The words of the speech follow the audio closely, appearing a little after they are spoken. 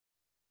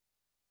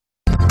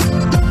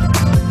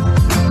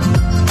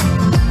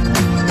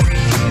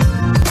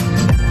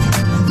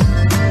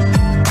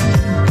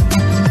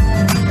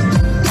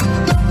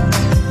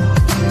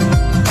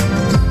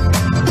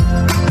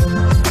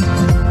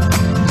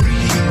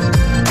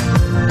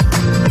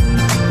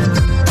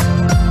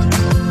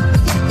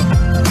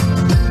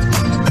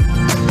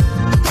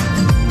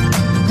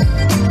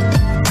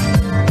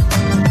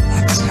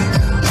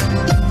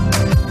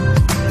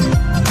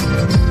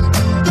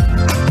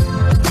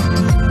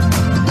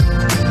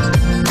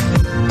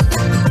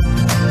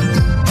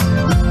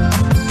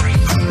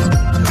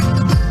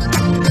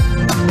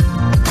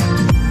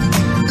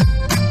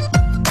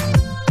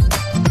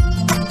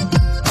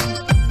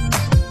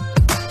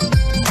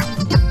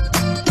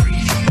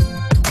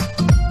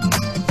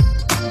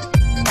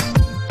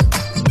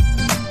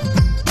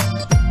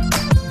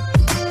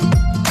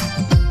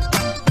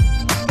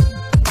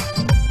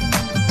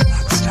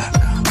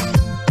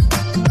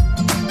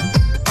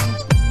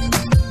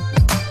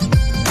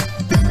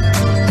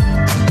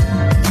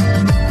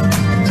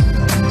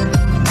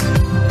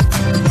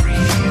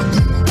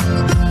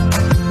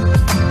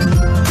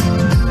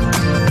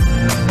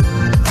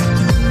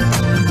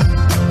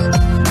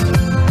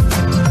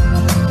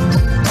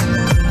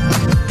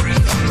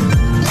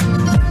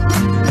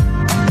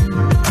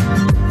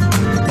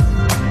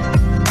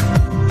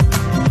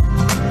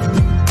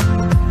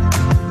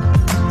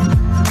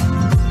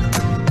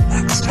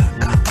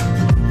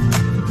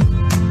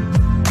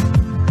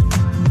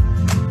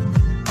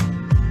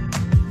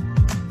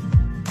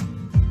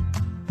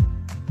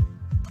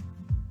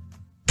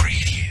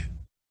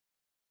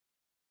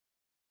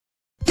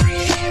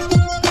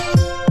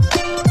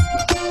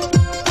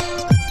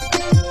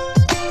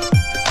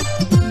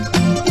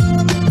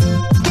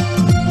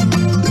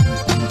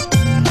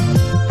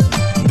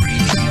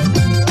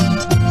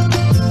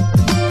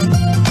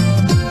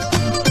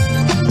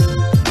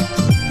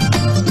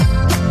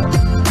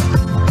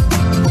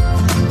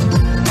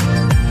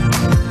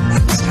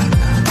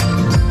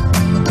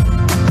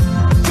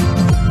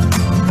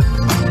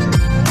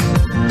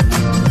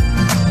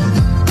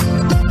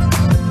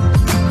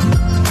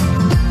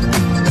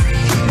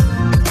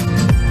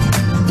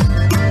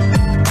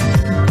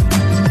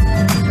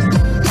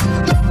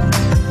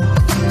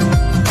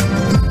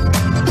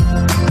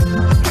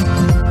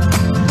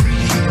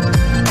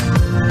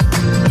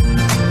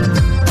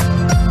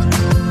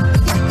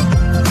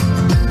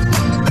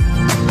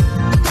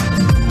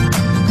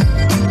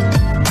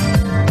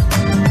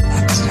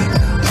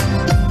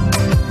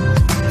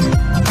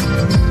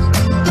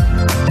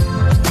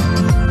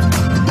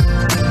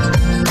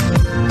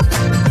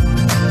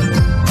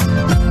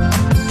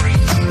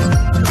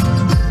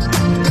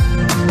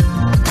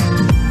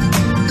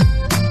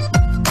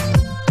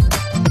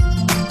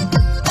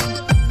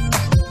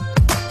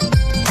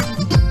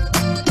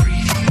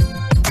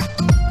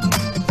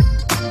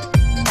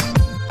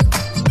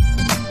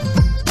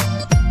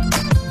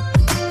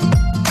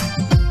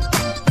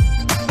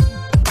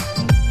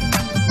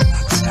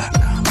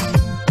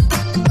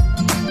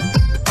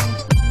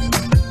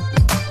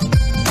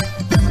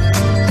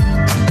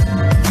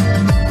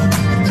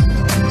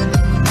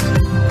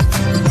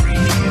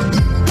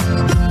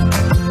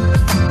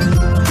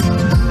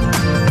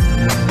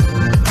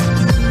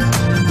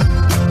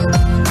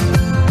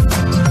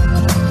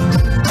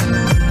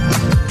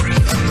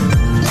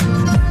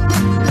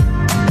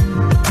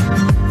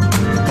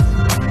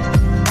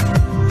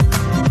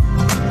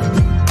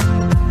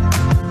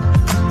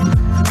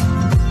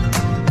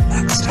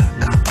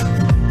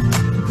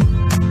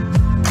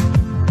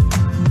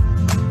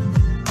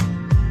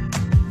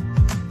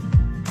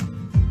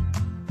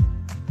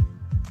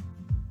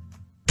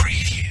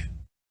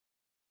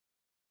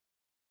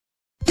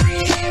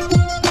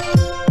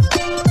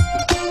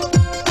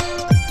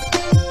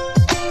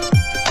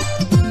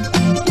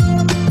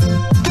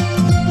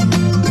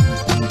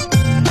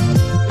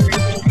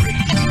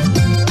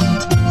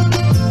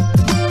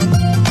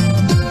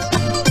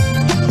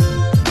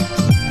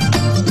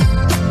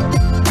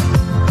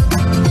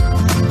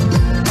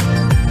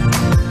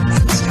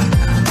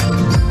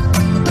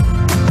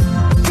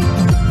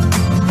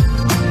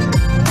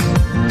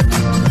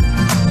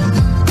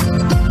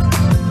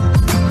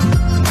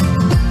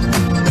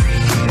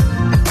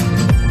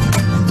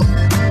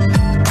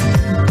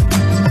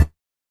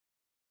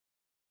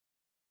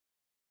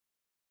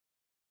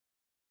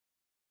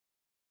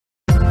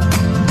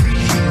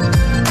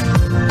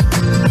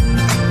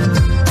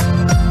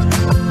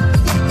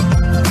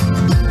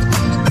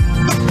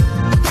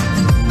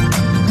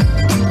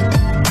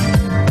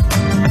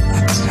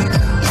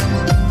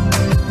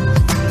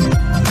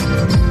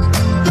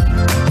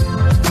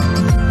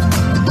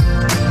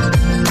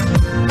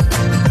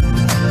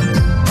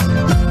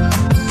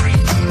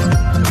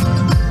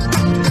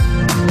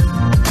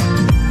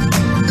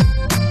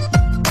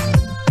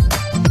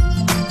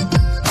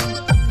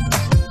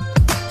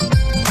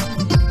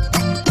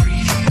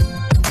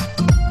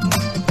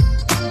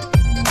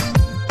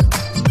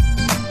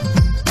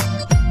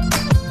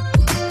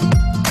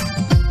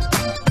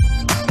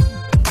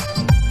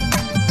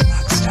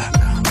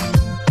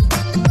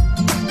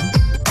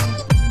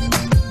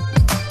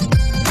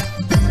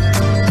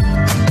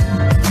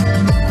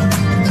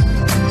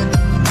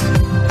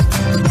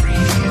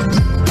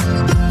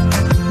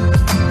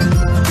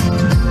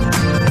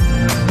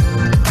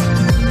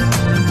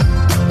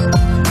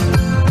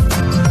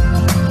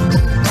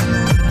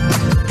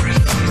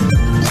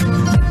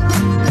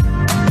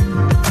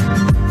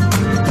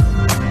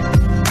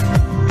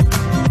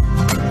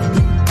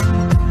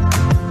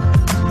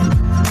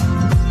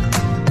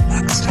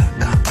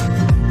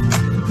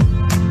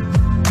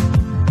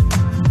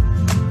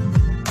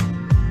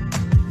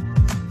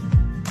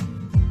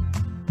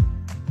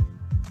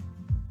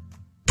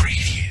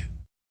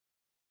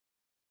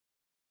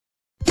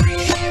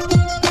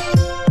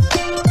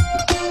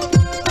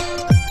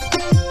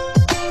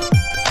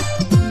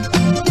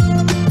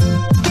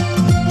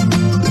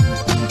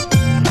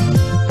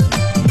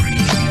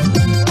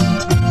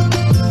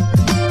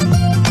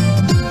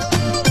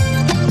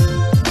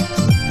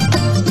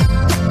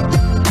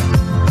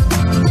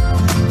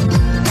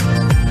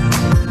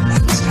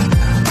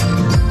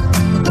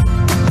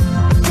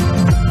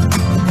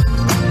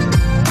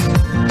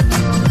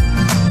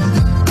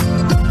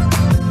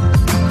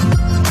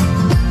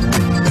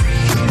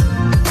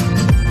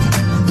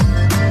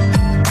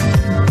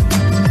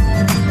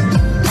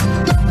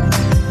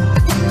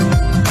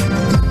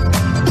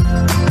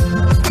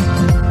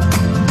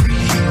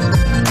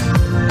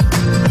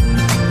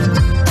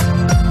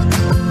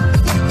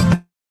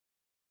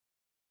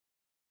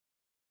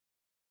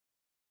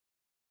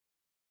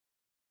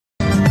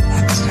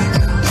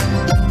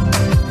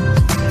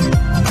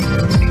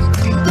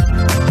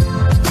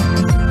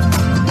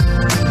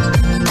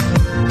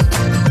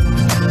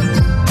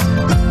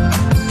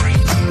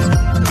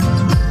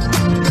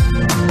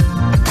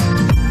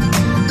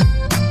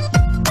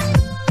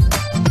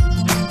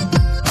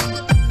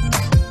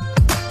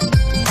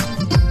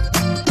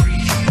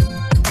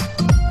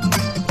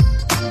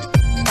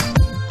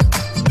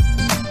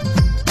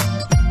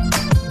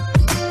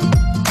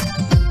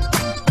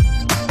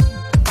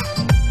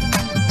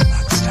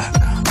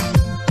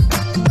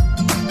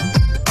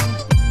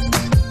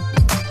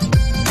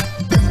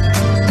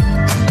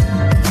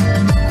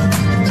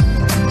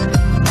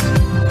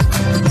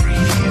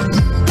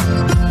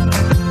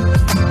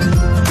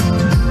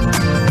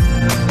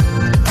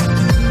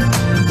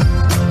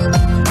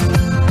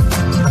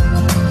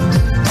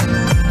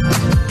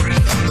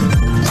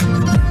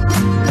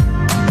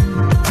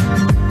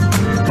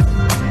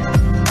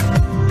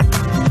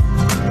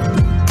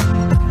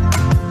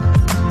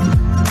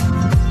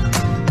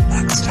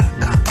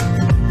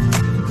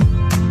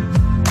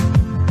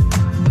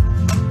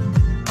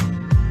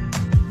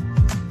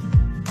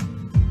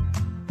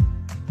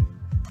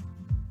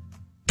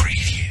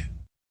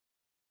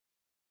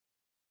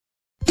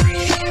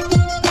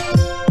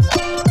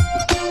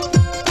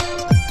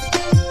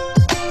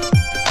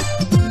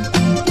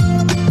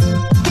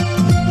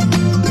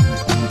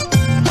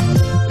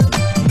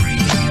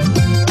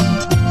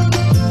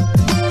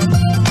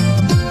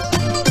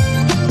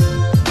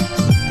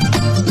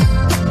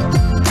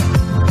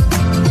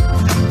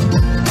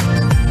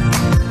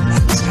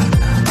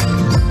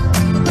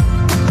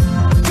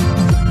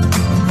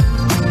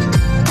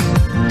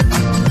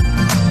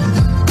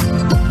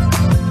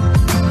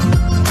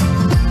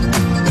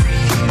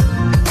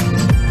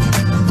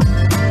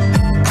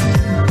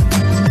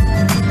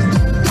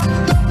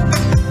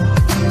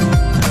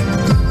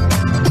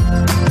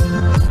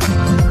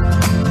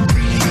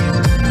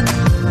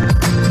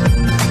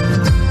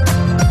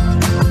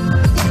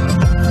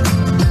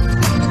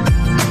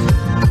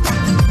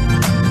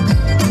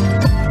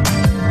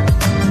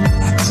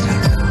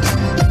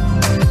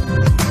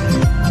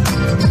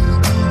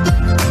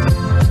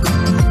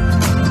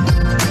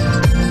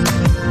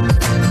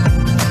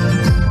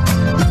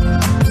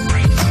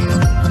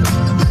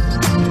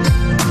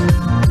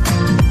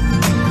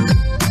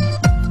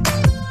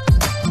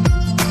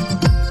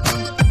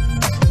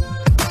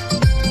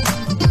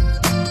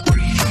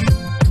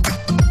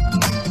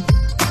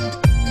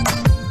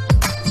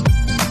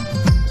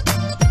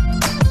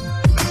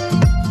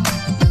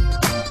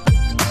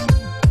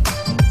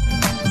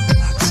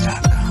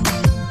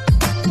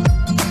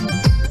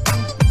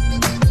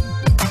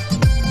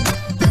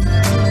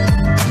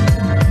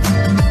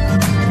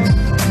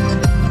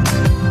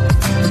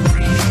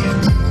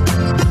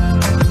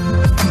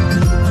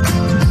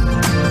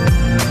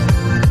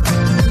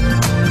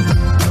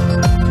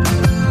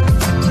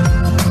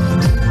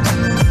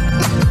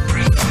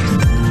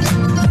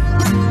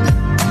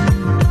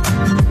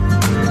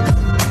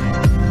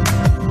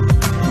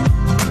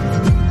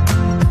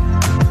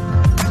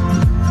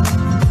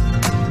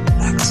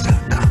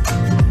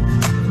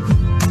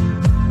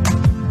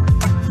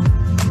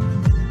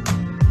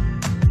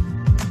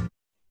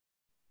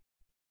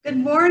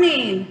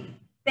morning.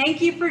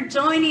 Thank you for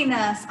joining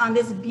us on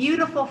this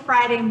beautiful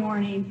Friday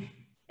morning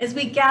as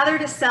we gather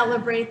to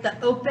celebrate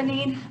the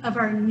opening of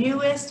our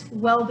newest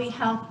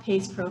WelbeHealth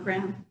PACE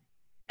program,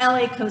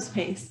 LA Coast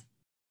PACE.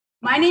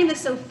 My name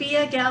is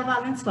Sofia Gail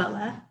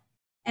Valenzuela,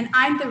 and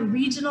I'm the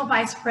Regional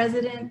Vice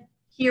President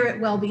here at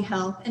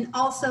WelbeHealth and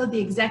also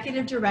the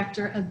Executive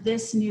Director of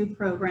this new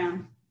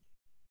program.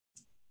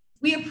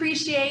 We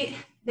appreciate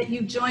that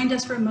you've joined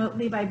us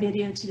remotely by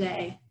video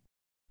today.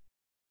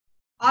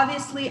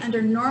 Obviously,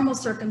 under normal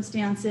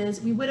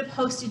circumstances, we would have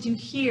hosted you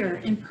here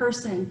in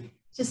person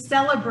to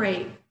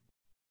celebrate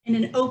in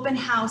an open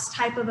house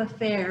type of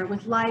affair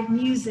with live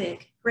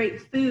music,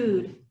 great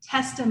food,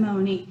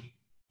 testimony,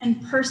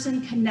 and person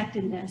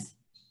connectedness.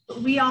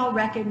 But we all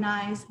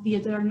recognize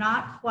that they're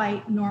not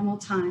quite normal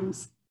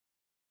times.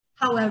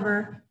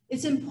 However,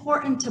 it's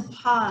important to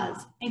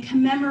pause and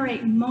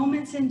commemorate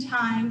moments in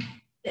time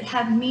that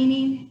have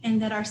meaning and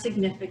that are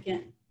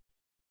significant.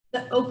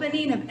 The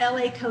opening of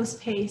LA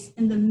Coast PACE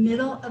in the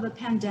middle of a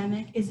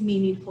pandemic is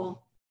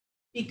meaningful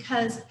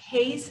because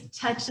PACE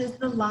touches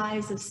the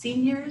lives of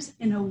seniors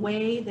in a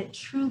way that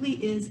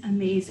truly is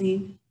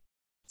amazing.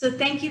 So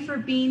thank you for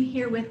being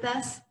here with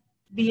us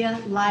via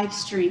live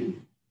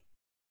stream.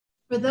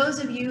 For those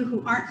of you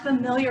who aren't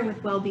familiar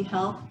with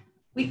WelbeHealth,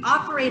 we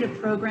operate a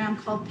program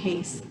called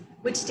PACE,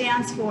 which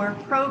stands for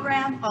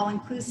Program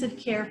All-Inclusive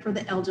Care for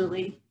the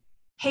Elderly.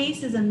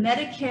 PACE is a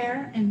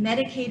Medicare and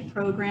Medicaid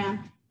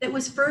program that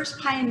was first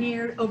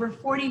pioneered over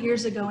 40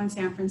 years ago in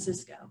San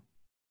Francisco.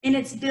 And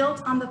it's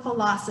built on the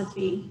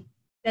philosophy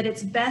that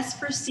it's best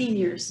for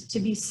seniors to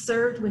be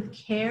served with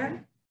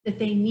care that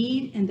they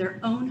need in their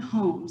own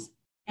homes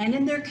and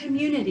in their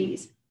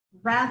communities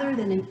rather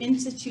than an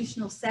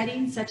institutional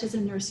setting such as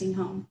a nursing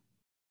home.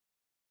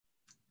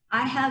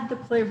 I had the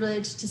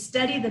privilege to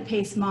study the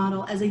PACE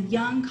model as a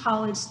young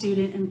college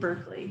student in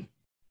Berkeley,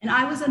 and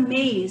I was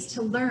amazed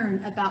to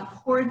learn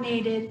about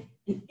coordinated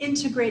and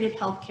integrated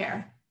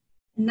healthcare.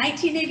 In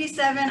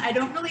 1987, I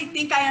don't really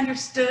think I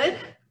understood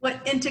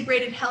what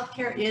integrated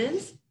healthcare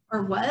is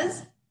or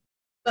was,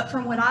 but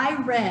from what I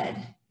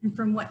read and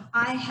from what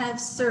I have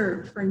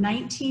served for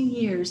 19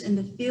 years in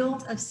the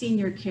field of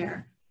senior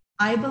care,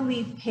 I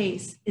believe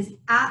PACE is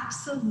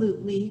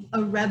absolutely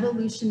a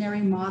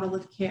revolutionary model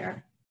of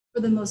care for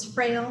the most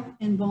frail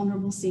and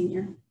vulnerable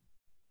senior.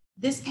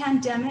 This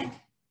pandemic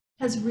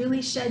has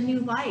really shed new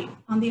light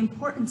on the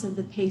importance of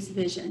the PACE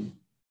vision.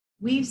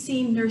 We've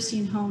seen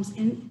nursing homes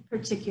in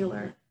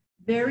particular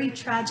very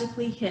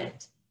tragically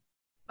hit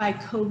by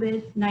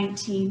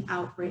COVID-19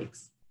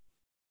 outbreaks.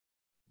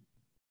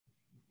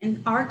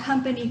 And our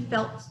company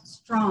felt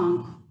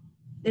strong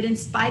that in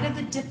spite of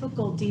the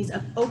difficulties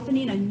of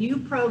opening a new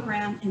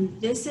program in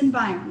this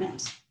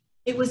environment,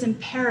 it was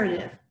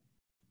imperative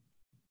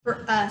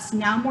for us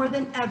now more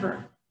than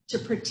ever to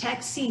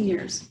protect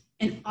seniors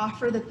and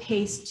offer the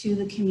PACE to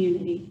the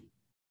community.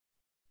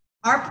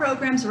 Our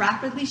programs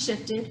rapidly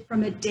shifted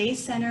from a day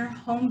center,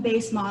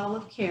 home-based model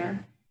of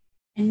care,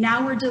 and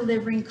now we're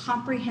delivering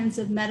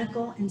comprehensive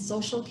medical and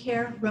social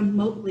care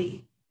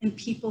remotely in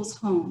people's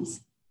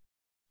homes.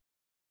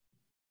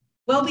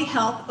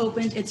 WelbeHealth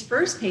opened its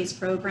first PACE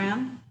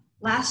program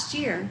last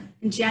year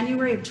in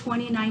January of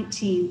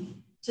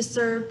 2019 to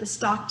serve the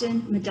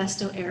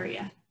Stockton-Modesto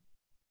area.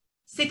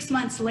 6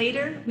 months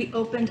later, we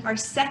opened our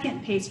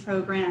second PACE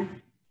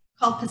program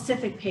called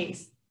Pacific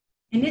PACE,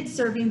 and it's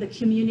serving the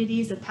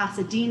communities of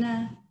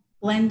Pasadena,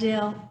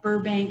 Glendale,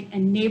 Burbank,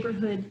 and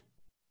neighborhood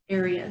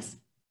areas.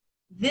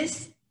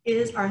 This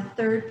is our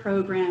third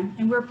program,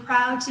 and we're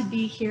proud to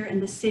be here in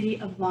the city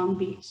of Long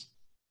Beach.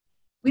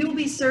 We will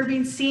be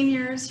serving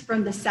seniors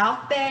from the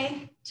South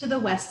Bay to the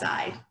West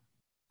Side,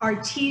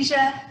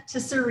 Artesia to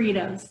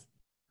Cerritos,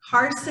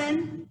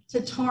 Carson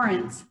to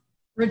Torrance,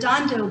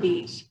 Redondo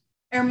Beach,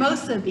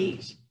 Hermosa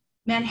Beach,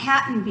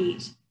 Manhattan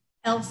Beach,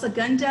 El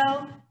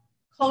Segundo,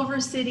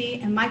 Culver City,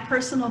 and my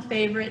personal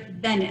favorite,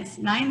 Venice.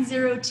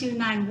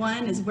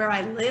 90291 is where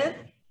I live,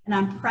 and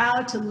I'm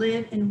proud to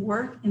live and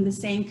work in the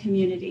same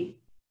community.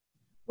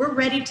 We're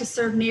ready to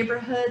serve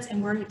neighborhoods,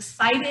 and we're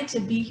excited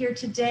to be here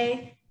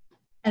today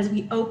as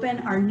we open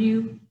our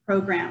new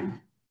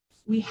program.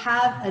 We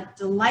have a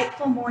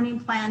delightful morning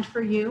planned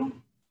for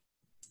you,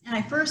 and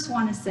I first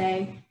want to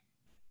say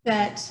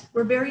that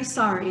we're very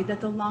sorry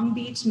that the Long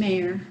Beach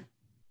Mayor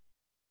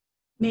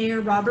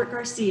Robert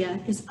Garcia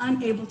is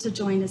unable to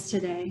join us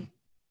today.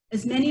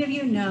 As many of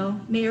you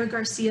know, Mayor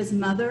Garcia's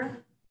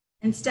mother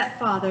and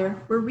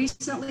stepfather were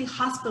recently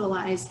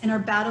hospitalized and are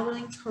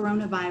battling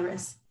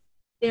coronavirus.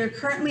 They are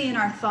currently in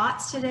our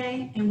thoughts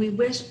today, and we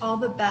wish all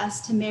the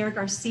best to Mayor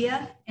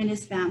Garcia and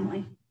his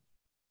family.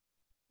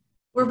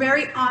 We're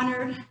very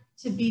honored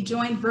to be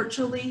joined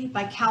virtually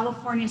by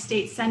California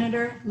State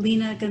Senator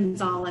Lena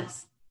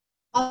Gonzalez.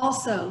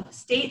 Also,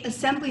 State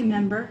Assembly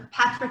Member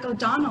Patrick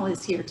O'Donnell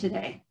is here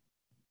today.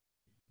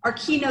 Our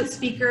keynote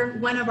speaker,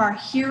 one of our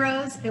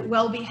heroes at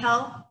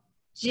WelbeHealth,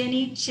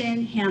 Jenny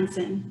Chin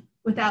Hansen,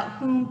 without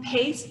whom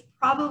PACE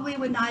probably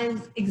would not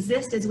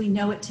exist as we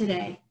know it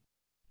today.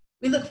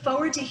 We look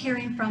forward to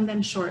hearing from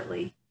them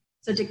shortly.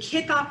 So to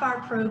kick off our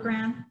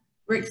program,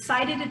 we're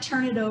excited to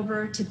turn it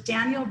over to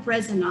Daniel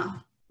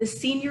Brezinoff, the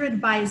Senior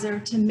Advisor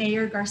to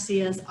Mayor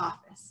Garcia's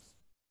office.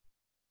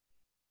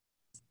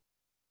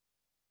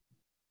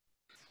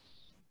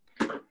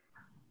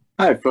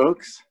 Hi,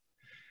 folks,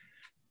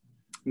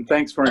 and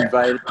thanks for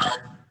inviting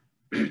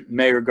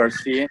Mayor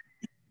Garcia.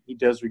 He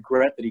does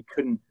regret that he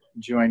couldn't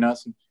join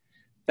us. And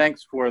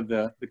thanks for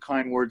the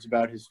kind words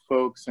about his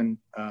folks. And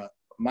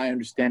my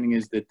understanding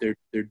is that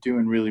they're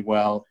doing really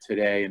well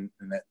today, and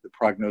that the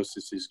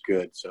prognosis is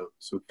good. So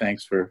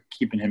thanks for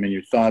keeping him in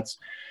your thoughts.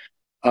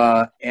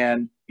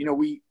 And you know,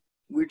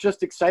 we're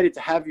just excited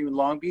to have you in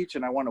Long Beach,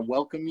 and I want to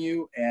welcome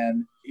you.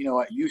 And you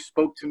know, you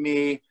spoke to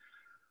me.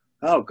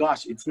 Oh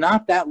gosh, it's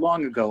not that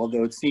long ago,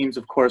 although it seems,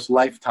 of course,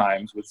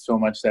 lifetimes with so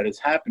much that has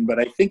happened. But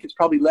I think it's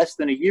probably less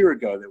than a year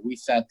ago that we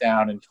sat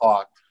down and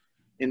talked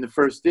in the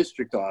first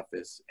district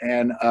office.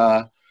 And,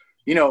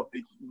 you know,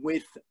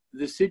 with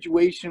the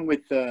situation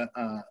with the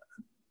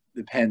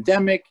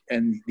pandemic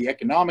and the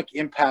economic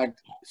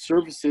impact,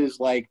 services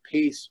like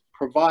PACE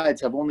provides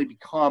have only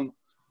become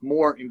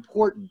more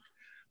important.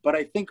 But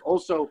I think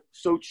also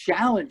so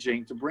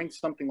challenging to bring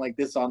something like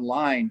this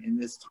online in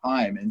this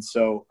time. And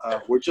so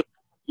we're just,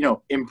 you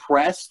know,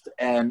 impressed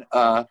and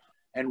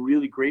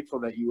really grateful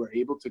that you were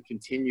able to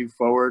continue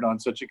forward on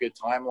such a good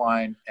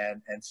timeline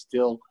and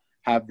still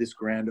have this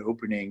grand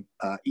opening,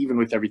 even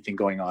with everything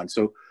going on.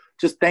 So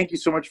just thank you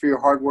so much for your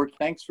hard work.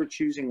 Thanks for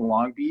choosing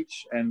Long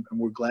Beach, and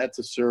we're glad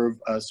to serve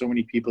so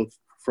many people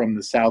from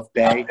the South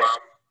Bay.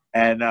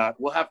 And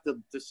we'll have to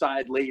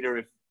decide later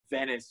if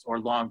Venice or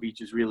Long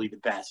Beach is really the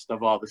best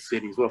of all the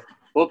cities.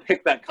 We'll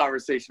pick that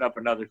conversation up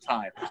another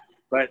time.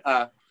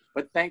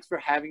 But thanks for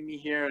having me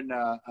here, and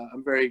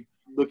I'm very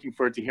looking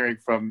forward to hearing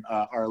from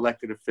our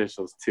elected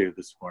officials too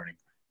this morning.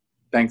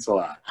 Thanks a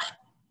lot.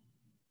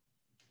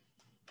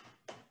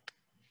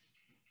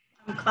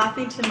 I'm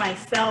clapping to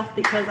myself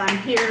because I'm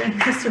here in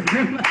this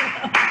room.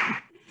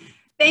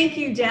 Thank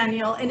you,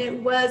 Daniel. And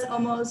it was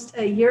almost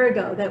a year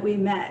ago that we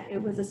met.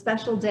 It was a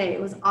special day.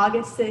 It was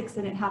August 6th,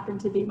 and it happened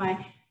to be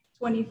my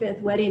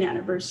 25th wedding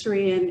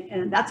anniversary.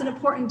 And that's an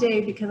important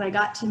day because I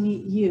got to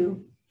meet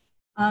you.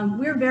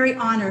 We're very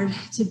honored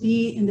to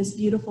be in this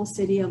beautiful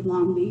city of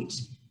Long Beach.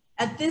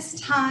 At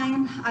this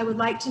time, I would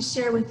like to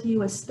share with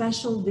you a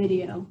special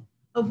video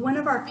of one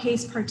of our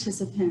PACE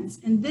participants.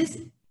 And this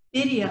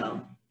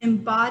video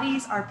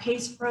embodies our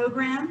PACE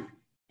program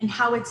and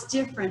how it's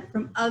different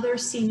from other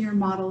senior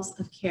models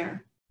of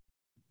care.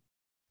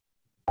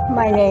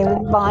 My name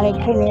is Bonnie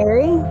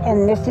Canary,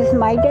 and this is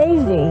my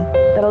Daisy,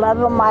 the love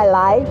of my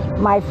life,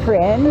 my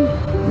friend,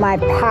 my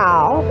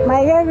pal,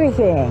 my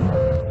everything.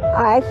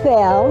 I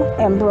fell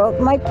and broke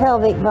my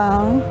pelvic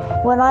bone.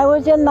 When I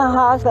was in the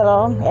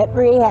hospital at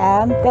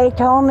rehab, they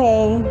told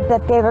me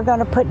that they were going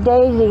to put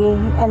Daisy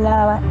in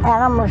an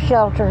animal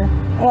shelter,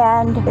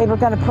 and they were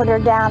going to put her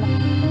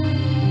down.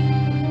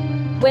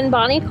 When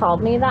Bonnie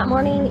called me that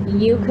morning,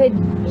 you could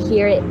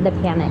hear the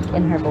panic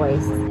in her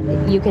voice.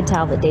 You could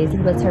tell that Daisy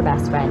was her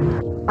best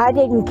friend. I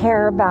didn't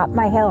care about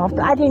my health.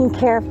 I didn't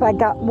care if I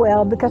got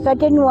well because I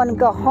didn't want to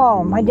go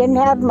home. I didn't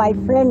have my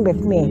friend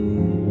with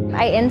me.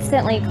 I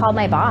instantly called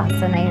my boss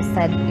and I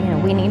said, you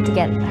know, we need to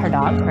get her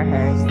dog for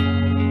hers.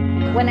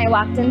 When I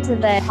walked into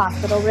the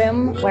hospital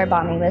room where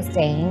Bonnie was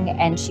staying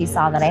and she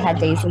saw that I had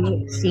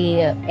Daisy, she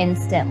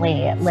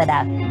instantly lit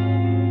up.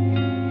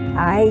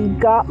 I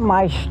got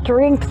my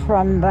strength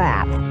from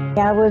that.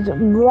 I was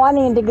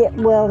wanting to get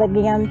well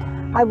again.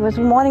 I was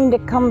wanting to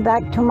come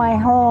back to my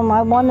home.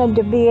 I wanted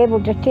to be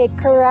able to take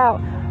her out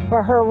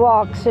for her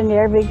walks and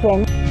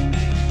everything.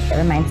 It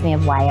reminds me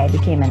of why I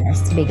became a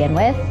nurse to begin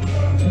with,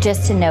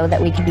 just to know that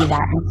we could be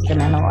that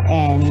instrumental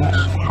in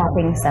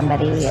helping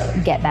somebody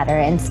get better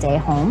and stay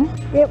home.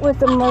 It was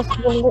the most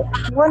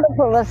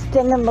wonderfulest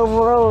thing in the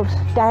world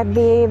to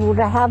be able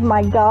to have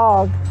my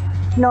dog,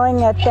 knowing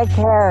that they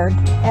cared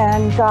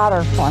and got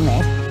her for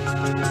me.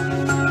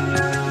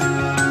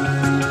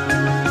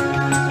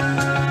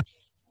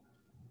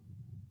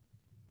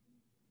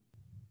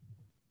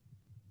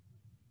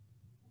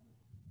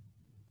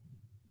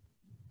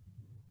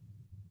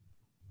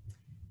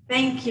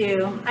 Thank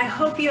you. I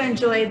hope you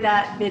enjoyed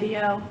that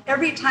video.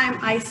 Every time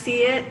I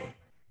see it,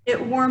 it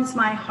warms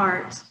my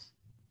heart.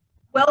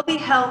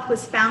 WelbeHealth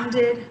was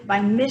founded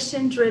by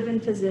mission-driven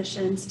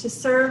physicians to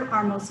serve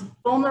our most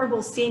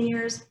vulnerable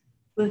seniors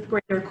with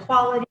greater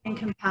quality and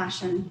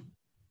compassion.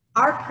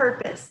 Our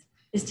purpose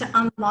is to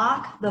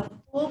unlock the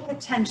full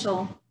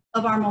potential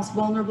of our most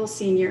vulnerable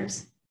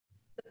seniors.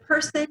 The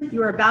person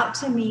you are about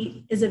to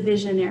meet is a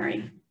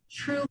visionary,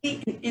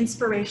 truly an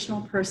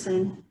inspirational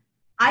person.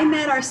 I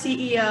met our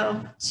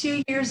CEO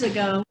 2 years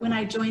ago when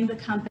I joined the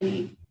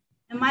company,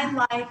 and my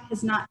life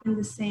has not been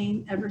the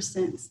same ever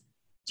since.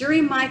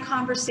 During my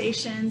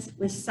conversations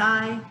with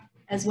Cy,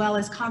 as well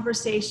as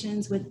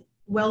conversations with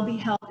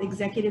WelbeHealth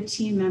executive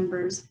team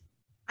members,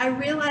 I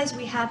realized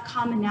we have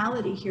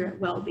commonality here at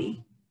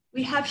Welbe.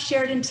 We have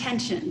shared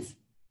intentions.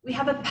 We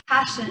have a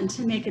passion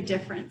to make a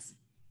difference.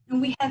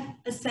 And we have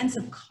a sense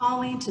of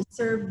calling to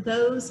serve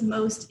those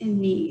most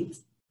in need.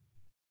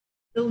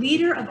 the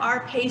leader of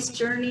our PACE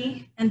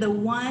journey and the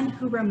one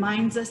who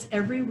reminds us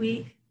every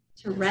week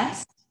to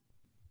rest,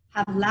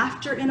 have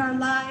laughter in our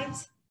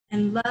lives,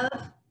 and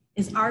love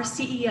is our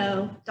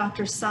CEO,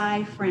 Dr.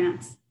 Cy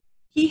France.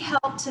 He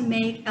helped to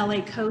make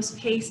LA Coast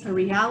PACE a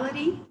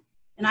reality,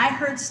 and I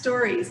heard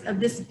stories of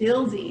this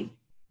building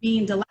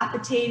being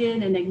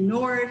dilapidated and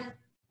ignored,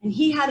 and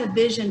he had a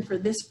vision for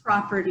this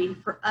property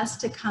for us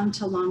to come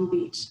to Long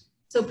Beach.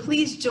 So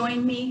please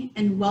join me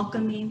in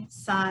welcoming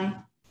Cy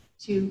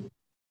to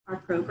our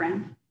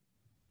program.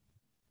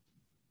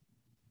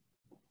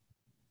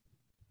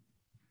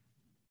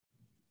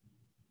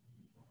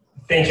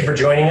 Thank you for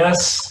joining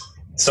us.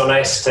 It's so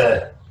nice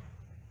to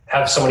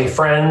have so many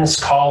friends,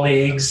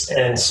 colleagues,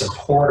 and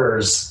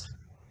supporters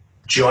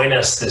join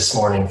us this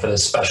morning for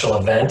this special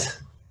event.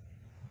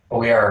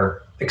 We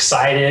are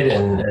excited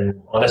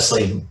and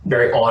honestly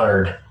very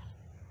honored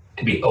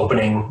to be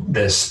opening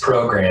this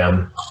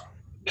program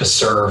to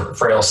serve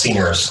frail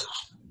seniors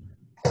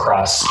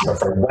across,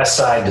 from West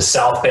Side to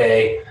South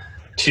Bay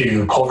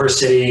to Culver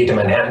City to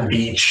Manhattan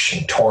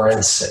Beach,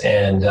 Torrance,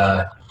 and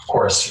of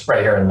course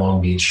right here in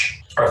Long Beach.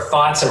 Our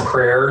thoughts and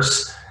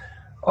prayers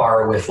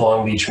are with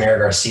Long Beach Mayor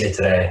Garcia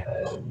today.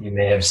 You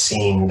may have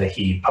seen that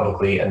he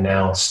publicly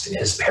announced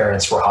his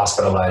parents were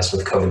hospitalized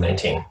with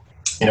COVID-19.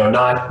 You know,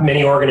 not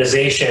many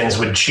organizations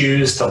would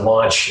choose to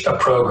launch a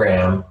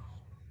program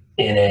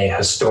in a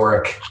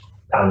historic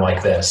town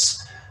like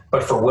this.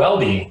 But for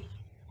Welby,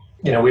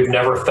 you know, we've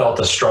never felt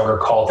a stronger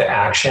call to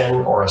action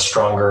or a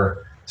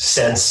stronger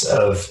sense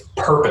of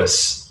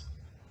purpose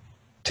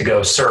to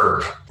go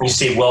serve. You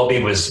see,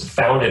 Welby was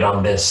founded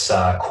on this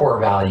core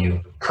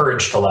value,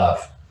 courage to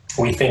love.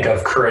 We think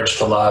of courage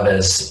to love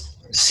as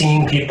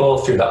seeing people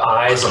through the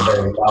eyes of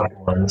their loved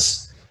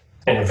ones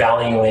and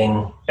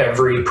valuing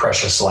every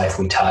precious life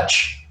we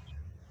touch.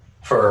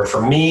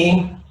 For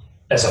me,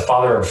 as a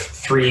father of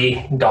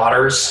three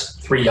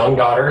young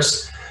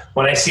daughters,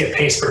 when I see a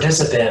PACE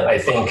participant, I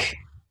think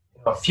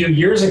a few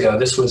years ago,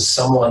 this was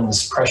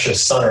someone's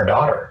precious son or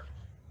daughter.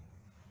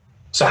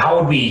 So how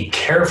would we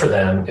care for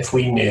them if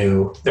we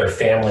knew their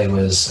family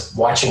was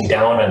watching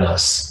down on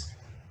us,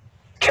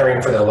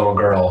 caring for their little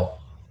girl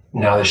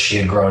now that she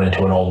had grown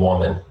into an old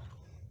woman?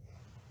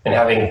 And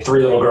having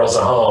three little girls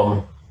at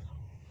home,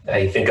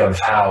 I think of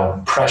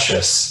how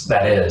precious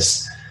that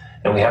is.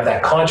 And we have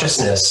that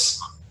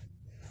consciousness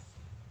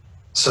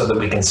so that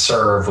we can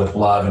serve with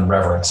love and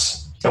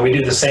reverence. And we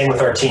do the same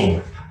with our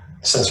team,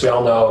 since we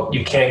all know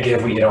you can't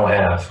give what you don't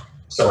have.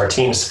 So our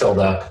team's filled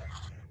up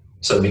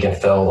so that we can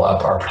fill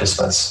up our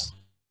participants.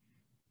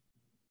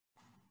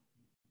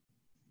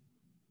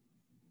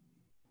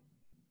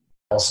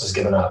 Else has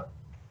given up.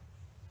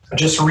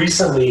 Just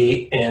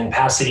recently in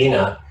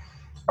Pasadena,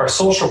 our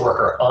social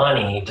worker,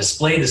 Ani,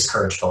 displayed this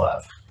courage to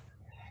love.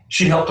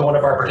 She helped one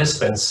of our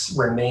participants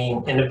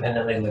remain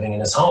independently living in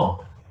his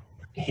home.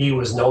 He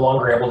was no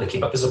longer able to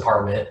keep up his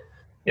apartment.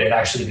 It had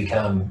actually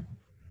become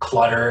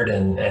cluttered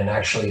and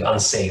actually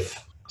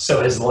unsafe.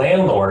 So his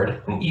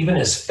landlord and even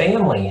his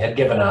family had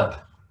given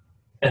up,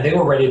 and they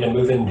were ready to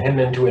move him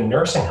into a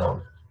nursing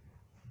home.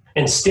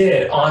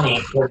 Instead,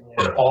 Ani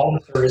coordinated all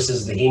the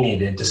services that he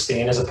needed to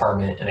stay in his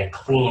apartment in a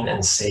clean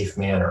and safe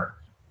manner,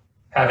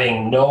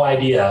 having no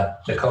idea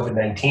the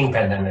COVID-19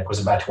 pandemic was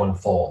about to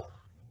unfold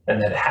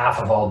and that half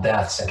of all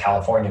deaths in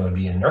California would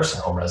be in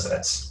nursing home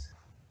residents.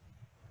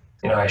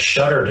 You know, I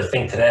shudder to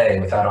think today,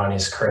 without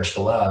Ani's courage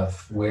to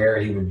love, where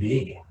he would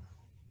be.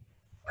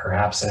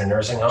 Perhaps in a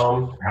nursing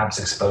home, perhaps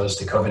exposed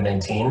to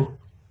COVID-19.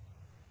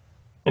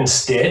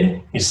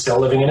 Instead, he's still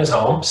living in his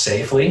home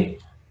safely,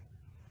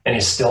 and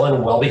he's still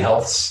in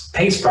WelbeHealth's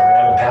PACE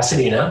program in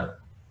Pasadena,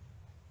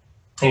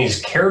 and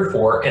he's cared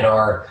for in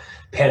our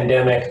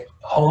pandemic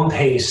home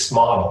PACE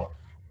model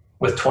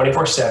with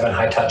 24/7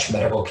 high-touch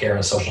medical care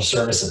and social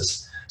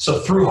services.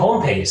 So through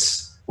home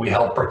PACE, we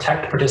help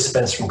protect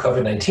participants from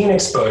COVID-19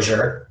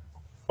 exposure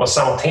while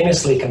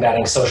simultaneously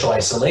combating social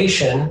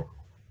isolation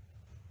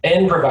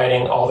and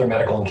providing all their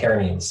medical and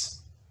care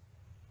needs.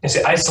 You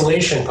see,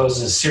 isolation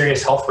poses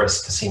serious health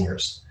risks to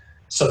seniors.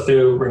 So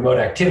through remote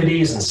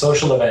activities and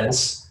social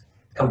events,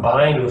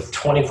 combined with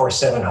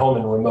 24/7 home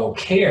and remote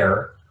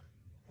care,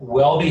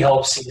 Welby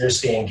helps seniors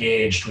stay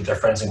engaged with their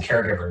friends and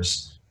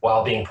caregivers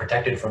while being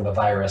protected from the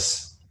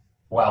virus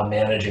while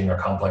managing their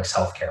complex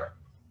health care.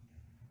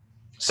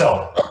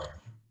 So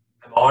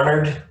I'm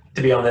honored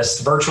to be on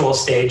this virtual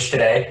stage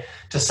today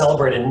to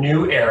celebrate a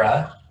new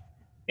era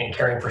in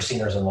caring for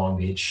seniors in Long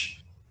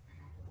Beach.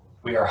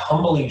 We are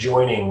humbly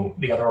joining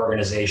the other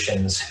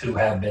organizations who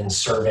have been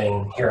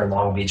serving here in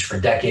Long Beach for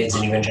decades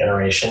and even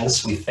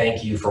generations. We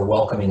thank you for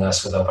welcoming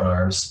us with open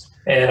arms.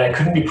 And I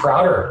couldn't be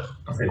prouder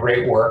of the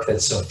great work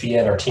that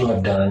Sophia and our team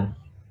have done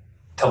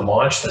to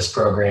launch this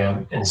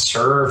program and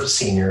serve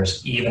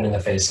seniors even in the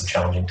face of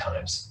challenging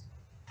times.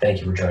 Thank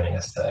you for joining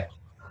us today.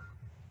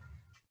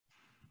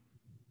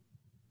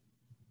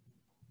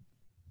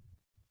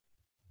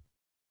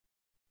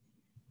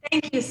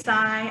 Thank you,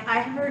 Cy.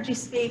 I heard you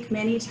speak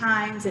many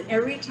times, and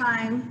every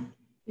time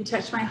you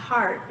touch my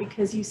heart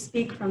because you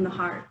speak from the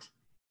heart.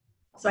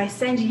 So I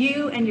send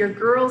you and your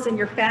girls and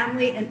your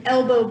family an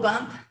elbow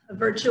bump, a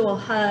virtual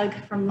hug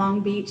from Long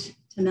Beach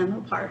to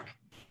Menlo Park.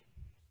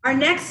 Our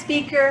next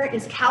speaker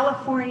is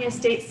California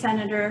State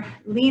Senator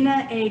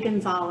Lena A.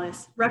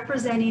 Gonzalez,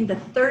 representing the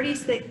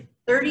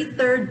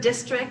 33rd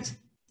District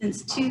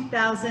since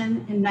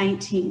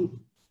 2019.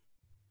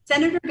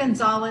 Senator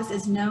Gonzalez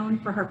is known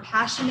for her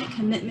passionate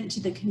commitment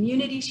to the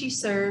community she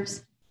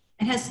serves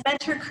and has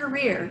spent her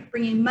career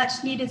bringing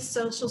much needed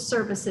social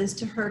services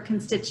to her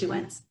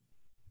constituents.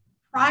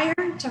 Prior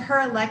to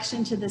her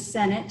election to the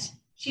Senate,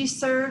 she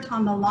served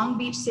on the Long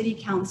Beach City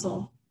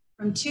Council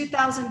from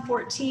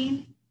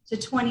 2014 to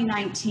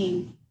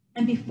 2019.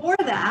 And before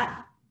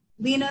that,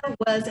 Lena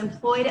was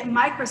employed at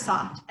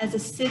Microsoft as a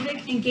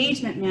civic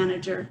engagement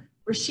manager,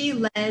 where she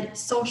led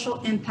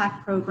social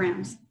impact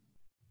programs.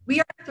 We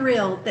are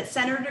thrilled that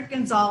Senator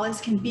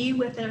Gonzalez can be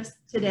with us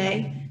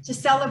today to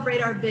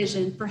celebrate our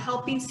vision for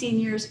helping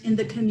seniors in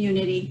the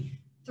community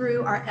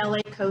through our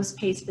LA Coast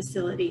PACE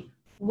facility.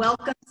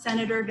 Welcome,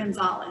 Senator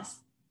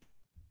Gonzalez.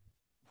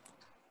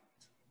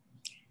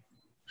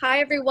 Hi,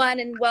 everyone,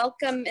 and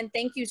welcome, and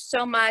thank you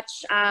so much.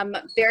 I'm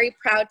very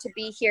proud to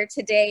be here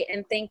today,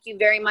 and thank you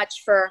very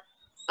much for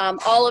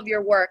all of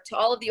your work. To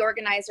all of the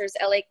organizers,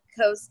 LA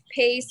Coast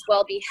PACE,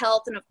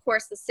 WelbeHealth, and of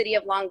course the City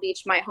of Long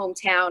Beach, my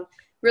hometown.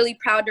 Really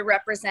proud to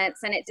represent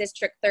Senate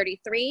District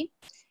 33,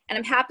 and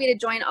I'm happy to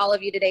join all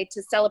of you today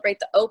to celebrate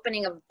the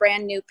opening of a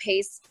brand new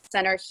PACE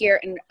Center here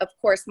in, of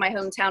course, my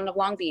hometown of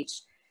Long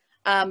Beach.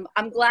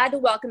 I'm glad to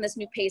welcome this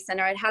new PACE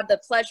Center. I had the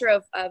pleasure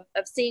of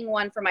seeing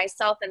one for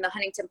myself in the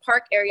Huntington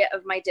Park area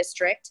of my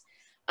district,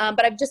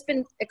 but I've just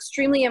been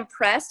extremely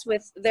impressed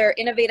with their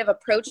innovative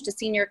approach to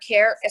senior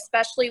care,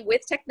 especially with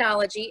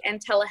technology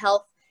and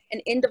telehealth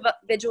and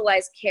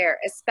individualized care,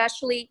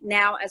 especially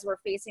now as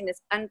we're facing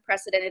this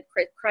unprecedented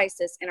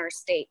crisis in our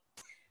state.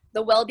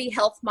 The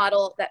WelbeHealth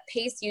model that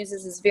PACE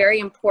uses is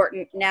very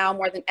important now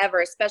more than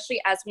ever,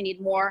 especially as we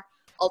need more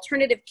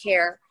alternative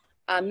care,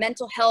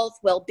 mental health,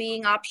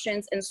 well-being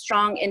options, and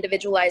strong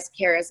individualized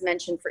care as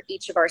mentioned for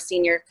each of our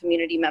senior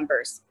community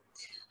members.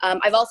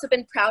 I've also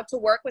been proud to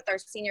work with our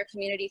senior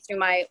community through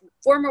my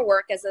former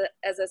work as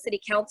a city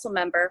council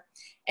member,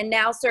 and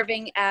now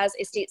serving as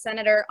a state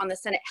senator on the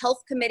Senate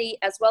Health Committee,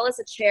 as well as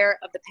the chair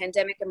of the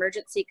Pandemic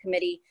Emergency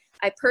Committee.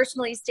 I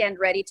personally stand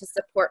ready to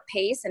support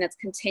PACE and its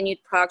continued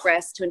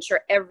progress to ensure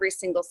every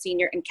single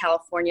senior in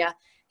California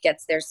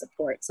gets their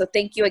support. So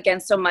thank you again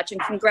so much, and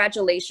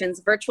congratulations.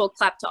 Virtual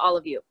clap to all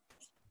of you.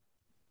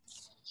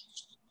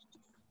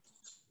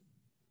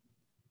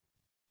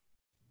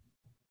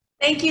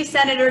 Thank you,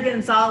 Senator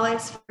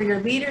Gonzalez, for your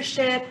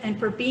leadership and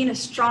for being a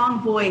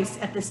strong voice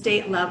at the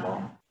state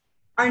level.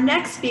 Our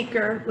next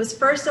speaker was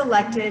first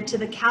elected to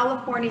the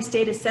California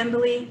State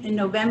Assembly in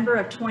November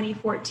of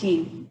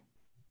 2014.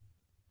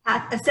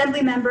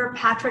 Assemblymember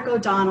Patrick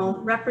O'Donnell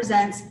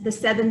represents the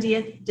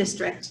 70th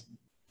District.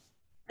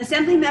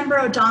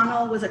 Assemblymember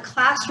O'Donnell was a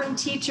classroom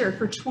teacher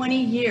for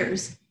 20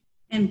 years,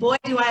 and boy,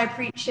 do I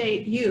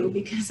appreciate you,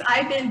 because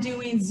I've been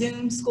doing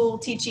Zoom school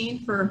teaching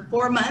for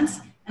 4 months,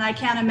 and I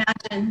can't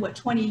imagine what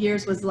 20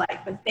 years was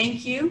like, but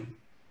thank you.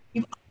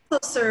 You've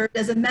also served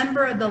as a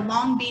member of the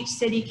Long Beach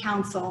City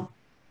Council.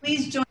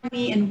 Please join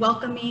me in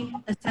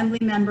welcoming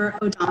Assemblymember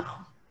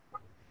O'Donnell.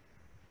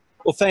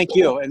 Well, thank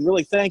you, and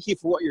really thank you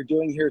for what you're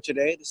doing here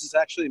today. This is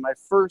actually my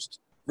first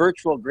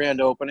virtual grand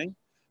opening,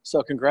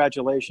 so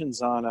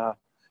congratulations on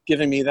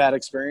giving me that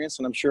experience,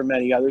 and I'm sure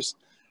many others.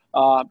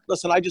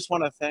 Listen, I just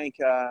want to thank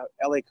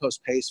LA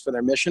Coast PACE for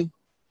their mission.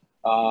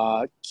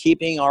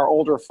 Keeping our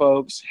older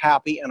folks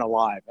happy and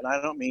alive. And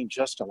I don't mean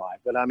just alive,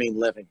 but I mean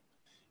living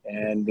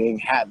and being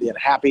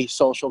happy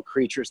social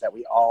creatures that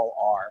we all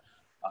are.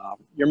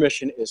 Your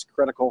mission is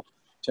critical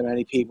to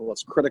many people.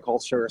 It's critical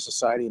to our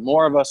society.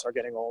 More of us are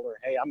getting older.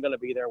 Hey, I'm going to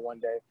be there one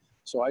day.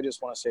 So I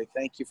just want to say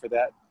thank you for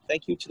that.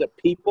 Thank you to the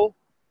people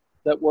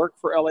that work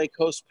for LA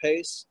Coast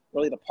PACE,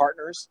 really the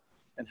partners,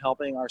 and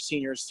helping our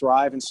seniors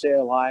thrive and stay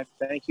alive.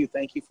 Thank you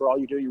for all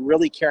you do. You're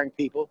really caring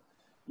people.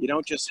 You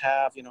don't just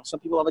have, some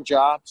people have a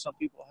job, some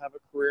people have a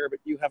career, but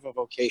you have a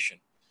vocation.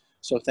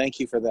 So thank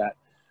you for that.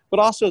 But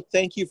also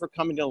thank you for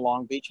coming to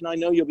Long Beach. And I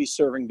know you'll be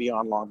serving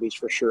beyond Long Beach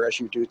for sure, as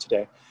you do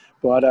today.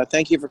 But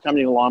thank you for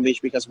coming to Long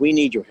Beach, because we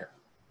need you here.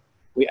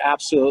 We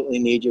absolutely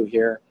need you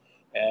here.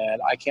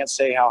 And I can't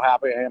say how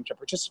happy I am to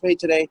participate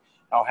today,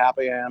 how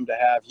happy I am to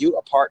have you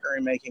a partner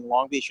in making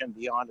Long Beach and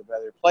beyond a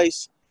better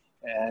place.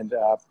 And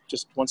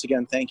just once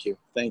again, thank you,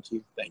 thank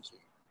you, thank you.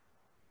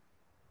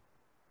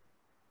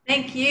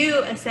 Thank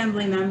you,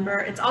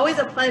 Assemblymember. It's always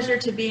a pleasure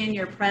to be in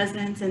your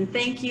presence, and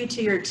thank you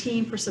to your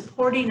team for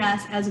supporting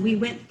us as we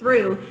went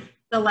through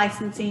the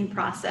licensing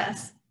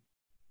process.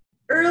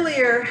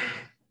 Earlier,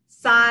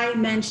 Cy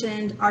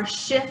mentioned our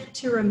shift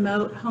to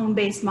remote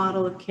home-based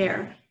model of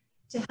care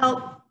to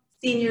help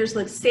seniors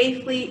live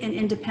safely and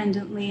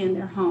independently in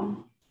their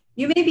home.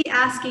 You may be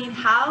asking,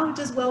 how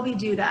does Welby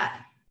do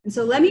that? And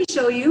so let me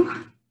show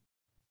you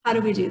how do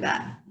we do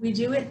that. We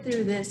do it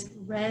through this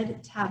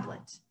red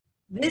tablet.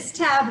 This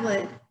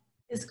tablet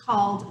is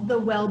called the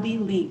Welby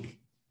Link.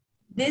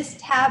 This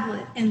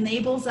tablet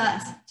enables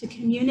us to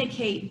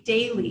communicate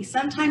daily,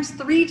 sometimes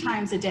 3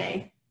 times a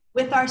day,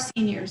 with our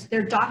seniors.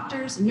 Their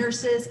doctors,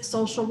 nurses,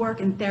 social work,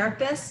 and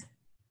therapists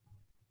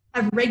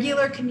have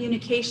regular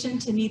communication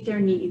to meet their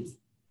needs.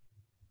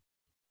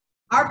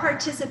 Our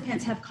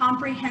participants have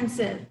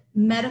comprehensive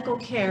medical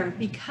care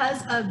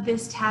because of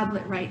this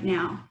tablet right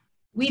now.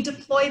 We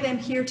deploy them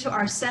here to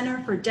our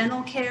Center for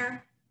Dental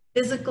Care,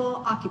 physical,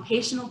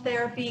 occupational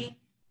therapy,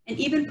 and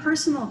even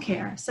personal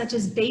care, such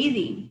as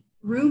bathing,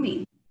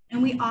 grooming,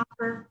 and we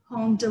offer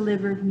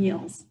home-delivered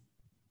meals.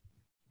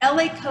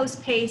 LA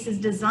Coast PACE is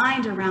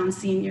designed around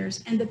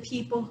seniors and the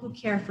people who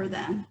care for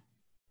them.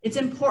 It's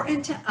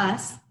important to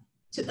us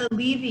to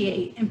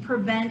alleviate and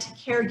prevent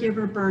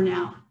caregiver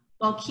burnout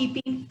while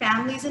keeping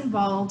families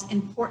involved in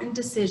important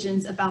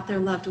decisions about their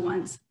loved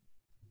ones.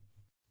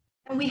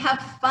 And we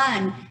have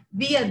fun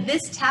via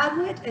this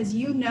tablet. As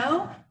you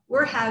know,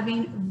 we're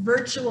having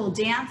virtual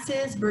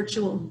dances,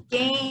 virtual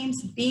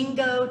games,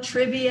 bingo,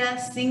 trivia,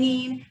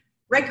 singing,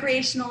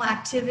 recreational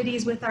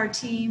activities with our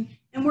team,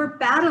 and we're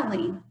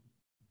battling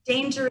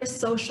dangerous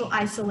social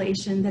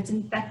isolation that's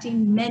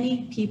infecting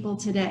many people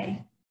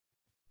today.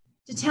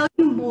 To tell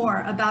you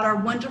more about our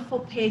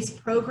wonderful PACE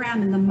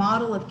program and the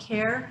model of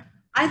care,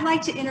 I'd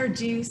like to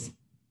introduce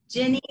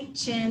Jenny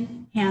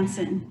Chin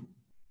Hansen,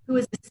 who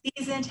is a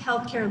seasoned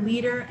healthcare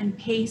leader and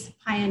PACE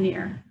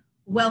pioneer.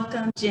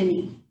 Welcome,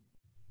 Jenny.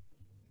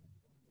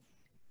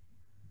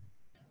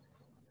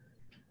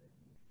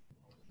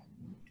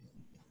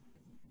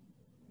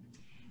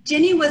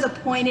 Jenny was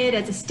appointed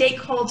as a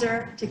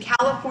stakeholder to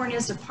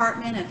California's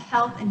Department of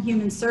Health and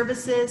Human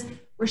Services,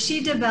 where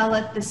she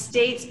developed the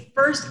state's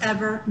first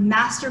ever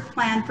master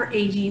plan for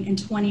aging in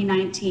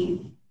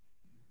 2019.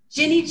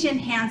 Jenny Chin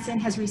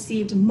Hansen has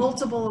received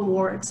multiple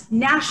awards,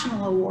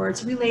 national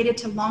awards related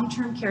to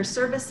long-term care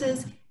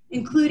services,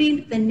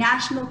 including the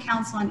National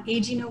Council on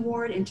Aging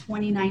Award in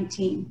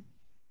 2019.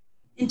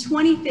 In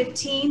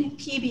 2015,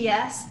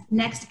 PBS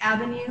Next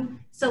Avenue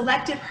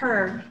selected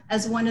her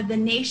as one of the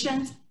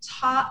nation's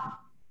top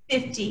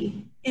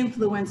 50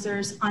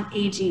 influencers on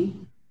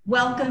aging.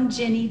 Welcome,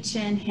 Jenny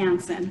Chin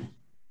Hansen.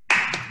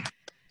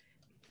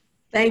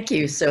 Thank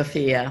you,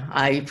 Sophia.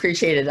 I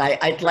appreciate it.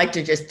 I'd like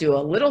to just do a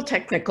little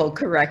technical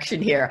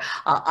correction here.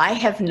 I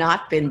have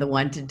not been the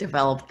one to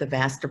develop the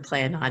master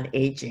plan on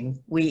aging.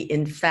 We,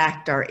 in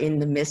fact, are in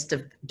the midst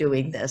of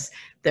doing this.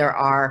 There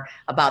are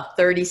about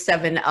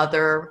 37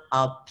 other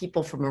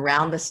people from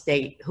around the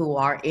state who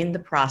are in the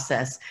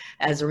process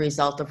as a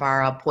result of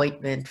our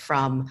appointment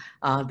from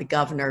the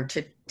governor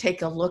to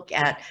take a look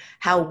at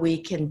how we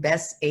can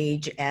best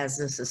age as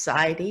a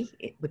society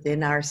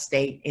within our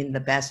state in the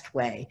best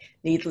way.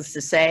 Needless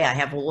to say, I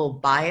have a little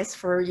bias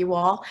for you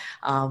all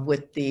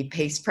with the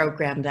PACE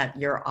program that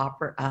you're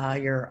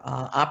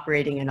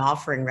operating and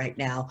offering right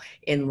now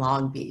in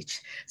Long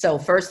Beach. So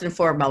first and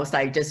foremost,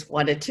 I just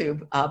wanted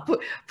to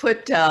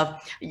put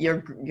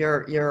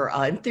your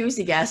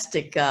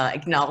enthusiastic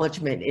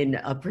acknowledgement in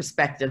a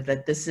perspective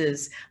that this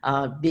is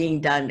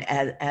being done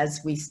as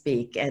we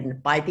speak.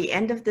 And by the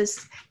end of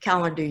this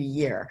calendar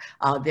year,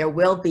 there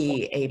will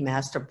be a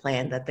master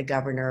plan that the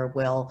governor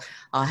will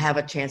have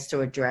a chance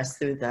to address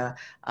through the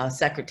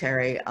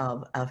Secretary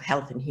of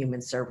Health and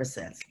Human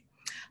Services.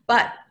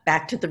 But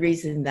back to the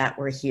reason that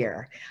we're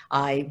here.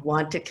 I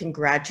want to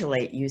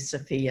congratulate you,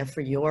 Sophia,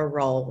 for your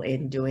role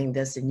in doing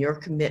this and your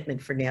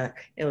commitment for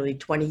nearly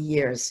 20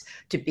 years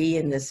to be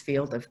in this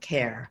field of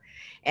care.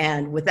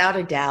 And without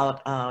a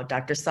doubt,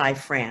 Dr. Cy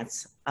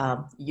France,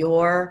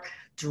 your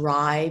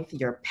drive,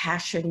 your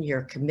passion,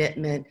 your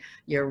commitment,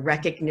 your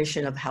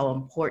recognition of how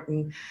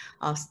important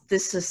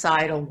this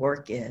societal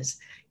work is.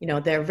 You know,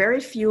 there are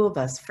very few of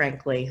us,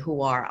 frankly,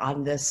 who are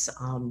on this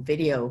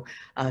video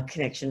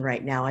connection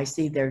right now. I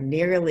see there are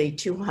nearly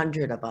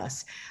 200 of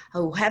us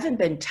who haven't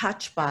been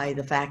touched by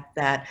the fact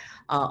that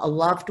a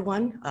loved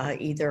one,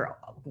 either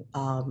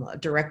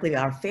directly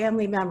our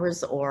family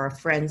members or a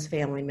friend's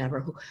family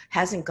member who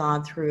hasn't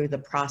gone through the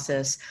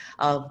process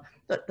of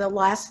the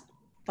last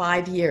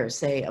 5 years,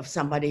 say, of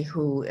somebody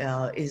who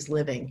is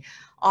living,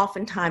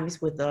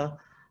 oftentimes with a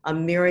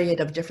myriad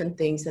of different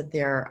things that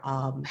they're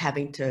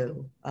having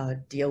to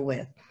deal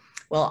with.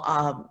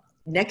 Well,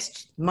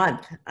 next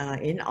month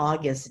in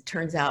August, it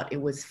turns out it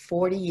was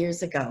 40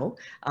 years ago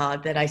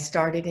that I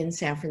started in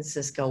San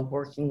Francisco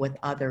working with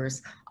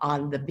others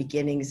on the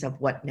beginnings of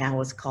what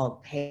now is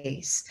called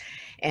PACE.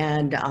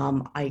 And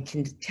I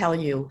can tell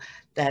you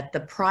that the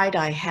pride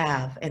I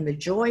have and the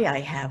joy I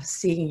have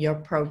seeing your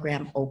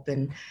program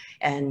open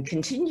and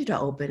continue to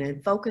open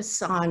and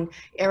focus on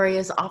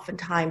areas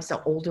oftentimes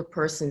the older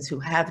persons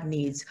who have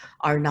needs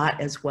are not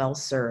as well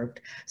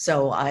served.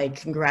 So I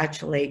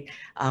congratulate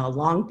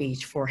Long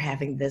Beach for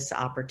having this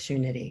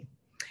opportunity.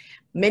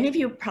 Many of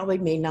you probably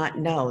may not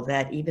know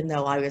that even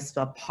though I was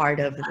a part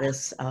of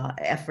this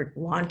effort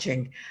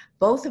launching,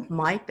 both of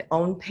my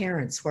own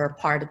parents were a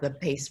part of the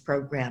PACE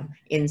program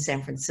in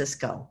San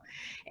Francisco.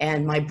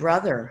 And my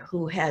brother,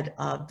 who had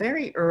a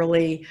very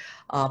early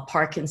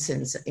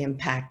Parkinson's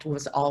impact,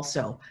 was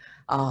also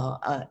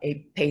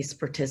a PACE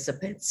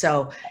participant.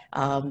 So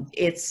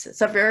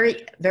it's a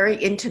very, very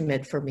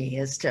intimate for me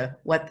as to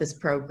what this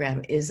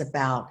program is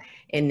about.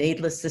 And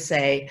needless to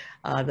say,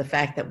 the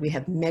fact that we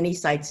have many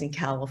sites in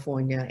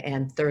California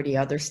and 30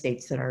 other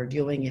states that are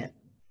doing it.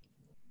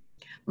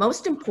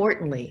 Most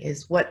importantly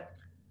is what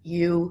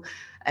you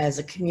as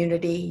a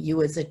community,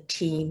 you as a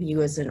team,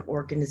 you as an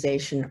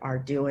organization are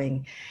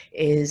doing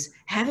is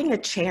having a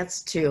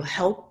chance to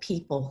help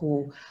people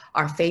who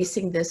are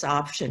facing this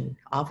option,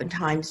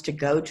 oftentimes to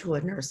go to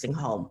a nursing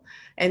home.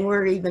 And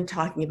we're even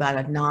talking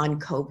about a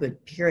non-COVID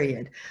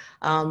period,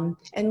 and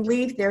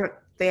leave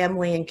their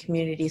family and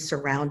community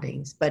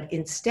surroundings. But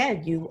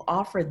instead, you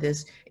offer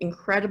this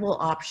incredible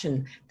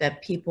option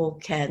that people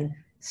can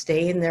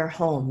stay in their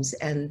homes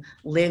and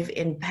live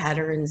in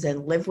patterns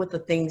and live with the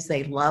things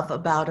they love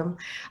about them.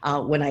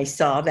 When I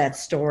saw that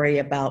story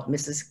about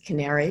Mrs.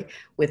 Canary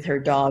with her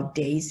dog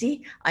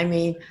Daisy, I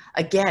mean,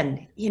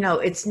 again, you know,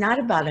 it's not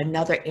about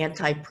another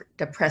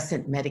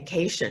antidepressant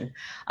medication.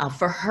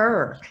 For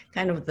her,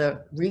 kind of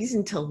the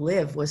reason to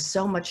live was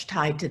so much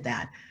tied to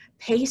that.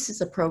 PACE is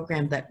a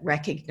program that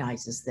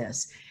recognizes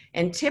this.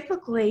 And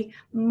typically,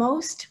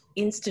 most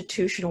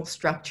institutional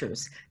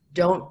structures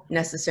don't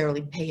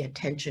necessarily pay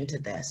attention to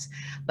this,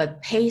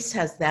 but PACE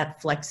has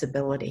that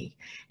flexibility.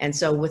 And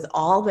so with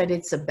all that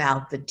it's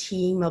about, the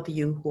team of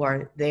you who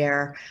are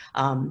there,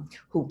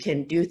 who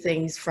can do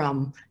things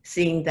from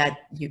seeing that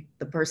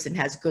the person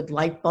has good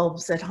light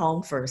bulbs at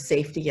home for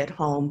safety at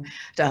home,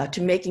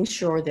 to making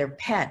sure their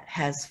pet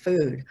has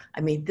food.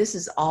 I mean, this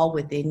is all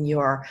within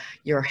your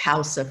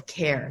house of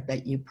care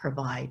that you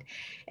provide.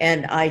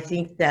 And I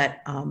think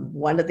that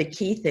one of the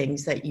key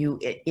things that you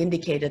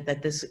indicated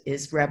that this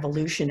is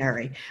revolutionary.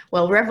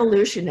 Well,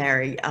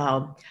 revolutionary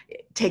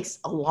takes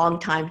a long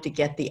time to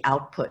get the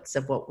outputs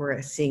of what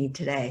we're seeing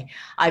today.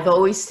 I've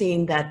always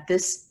seen that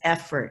this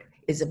effort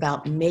is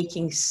about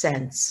making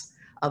sense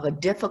of a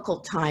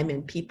difficult time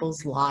in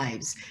people's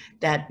lives,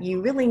 that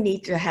you really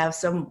need to have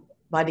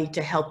somebody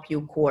to help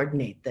you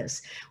coordinate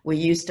this. We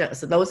used to,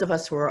 so those of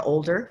us who are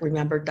older,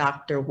 remember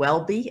Dr.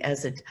 Welby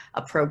as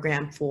a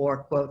program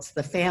for, quotes,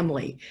 the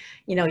family.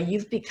 You know,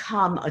 you've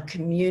become a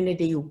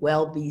community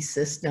Welby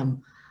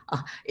system.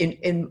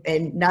 In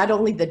not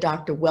only the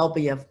Dr.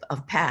 Welby of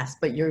past,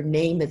 but your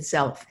name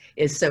itself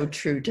is so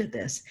true to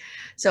this.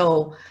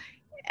 So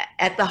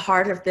at the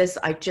heart of this,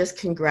 I just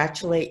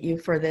congratulate you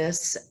for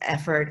this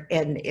effort.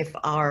 And if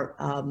our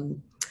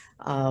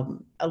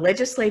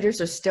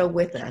legislators are still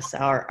with us,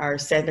 our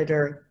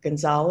Senator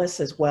Gonzalez,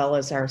 as well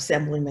as our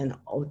Assemblyman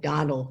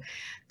O'Donnell,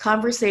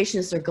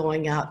 conversations are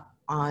going out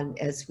on,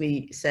 as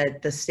we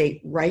said, the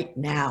state right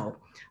now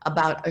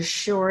about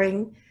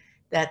assuring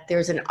that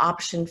there's an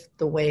option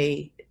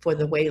for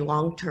the way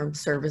long-term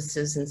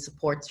services and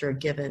supports are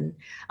given.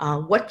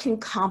 What can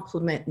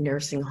complement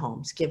nursing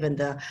homes, given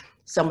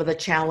some of the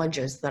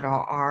challenges that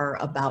are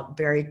about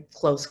very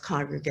close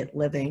congregate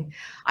living?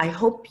 I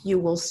hope you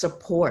will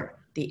support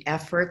the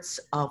efforts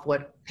of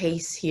what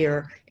PACE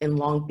here in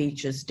Long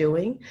Beach is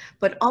doing,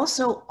 but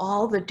also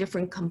all the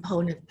different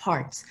component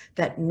parts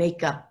that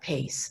make up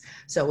PACE.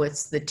 So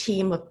it's the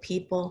team of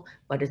people,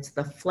 but it's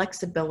the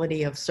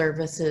flexibility of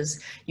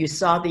services. You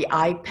saw the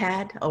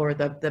iPad or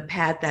the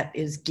pad that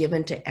is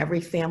given to every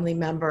family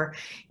member.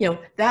 You know,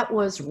 that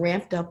was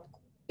ramped up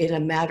in a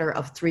matter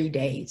of 3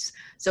 days.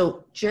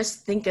 So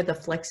just think of the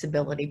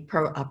flexibility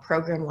a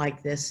program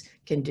like this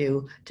can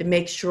do to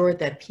make sure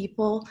that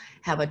people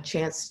have a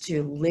chance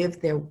to live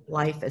their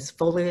life as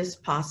fully as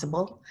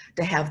possible,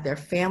 to have their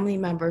family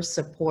members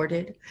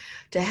supported,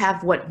 to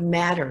have what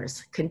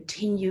matters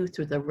continue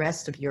through the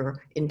rest of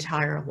your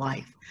entire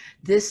life.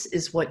 This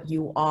is what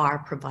you are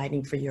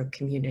providing for your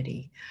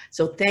community.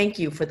 So thank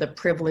you for the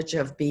privilege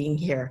of being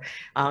here.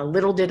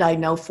 Little did I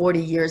know 40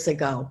 years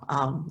ago,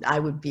 I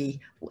would be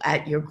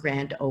at your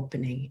grand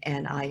opening,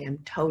 and I am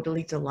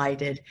totally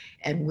delighted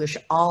and wish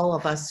all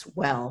of us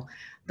well.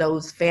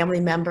 Those family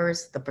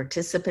members, the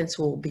participants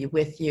who will be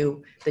with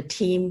you, the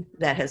team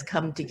that has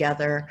come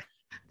together,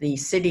 the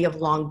city of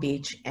Long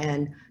Beach,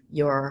 and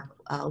your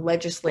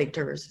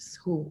legislators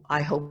who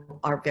I hope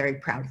are very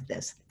proud of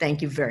this.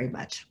 Thank you very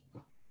much.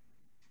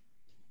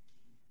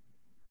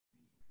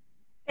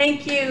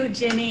 Thank you,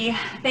 Ginny.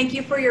 Thank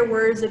you for your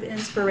words of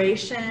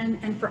inspiration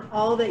and for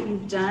all that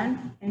you've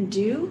done and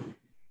do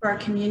for our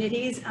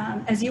communities.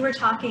 As you were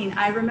talking,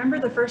 I remember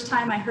the first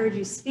time I heard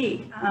you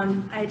speak.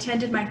 I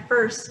attended my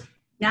first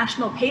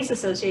National PACE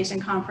Association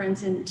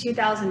conference in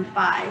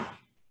 2005.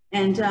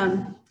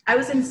 And I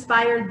was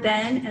inspired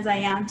then, as I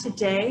am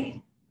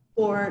today,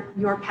 for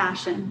your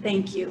passion.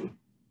 Thank you.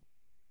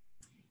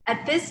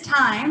 At this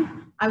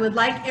time, I would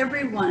like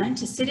everyone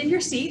to sit in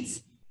your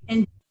seats and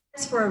join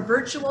us for a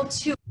virtual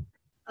tour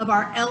of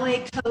our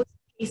LA Coast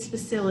PACE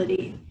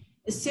facility.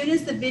 As soon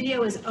as the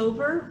video is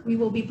over, we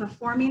will be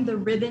performing the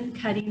ribbon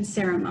cutting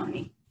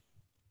ceremony.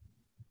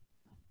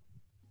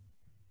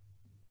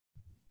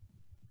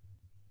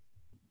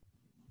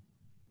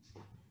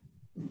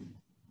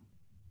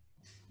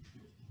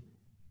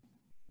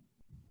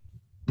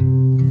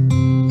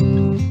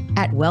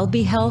 At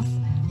WelbeHealth,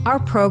 Our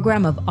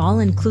program of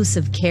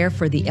all-inclusive care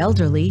for the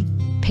elderly,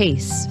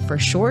 PACE for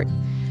short,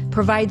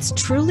 provides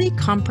truly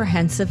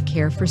comprehensive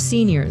care for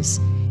seniors,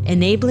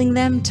 enabling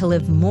them to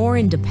live more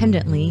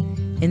independently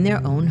in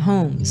their own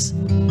homes.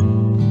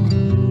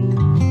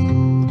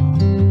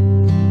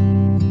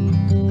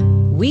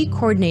 We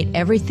coordinate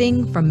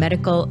everything from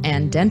medical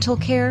and dental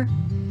care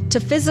to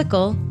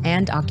physical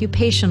and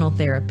occupational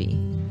therapy.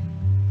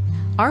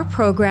 Our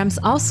programs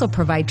also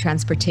provide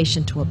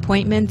transportation to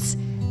appointments,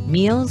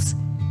 meals,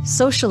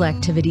 social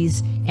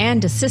activities,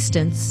 and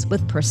assistance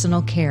with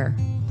personal care.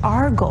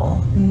 Our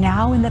goal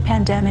now in the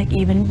pandemic,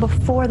 even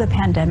before the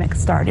pandemic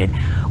started,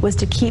 was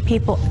to keep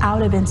people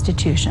out of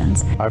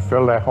institutions. I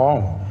feel at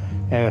home,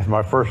 and it's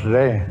my first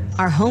day.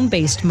 Our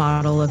home-based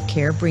model of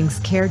care brings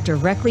care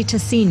directly to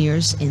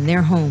seniors in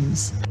their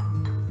homes.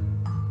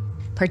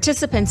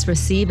 Participants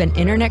receive an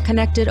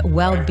internet-connected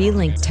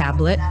WelbeHealth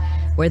tablet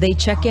where they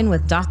check in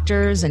with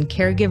doctors and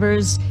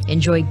caregivers,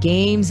 enjoy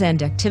games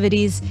and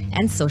activities,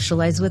 and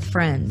socialize with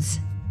friends.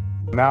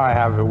 Now I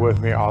have it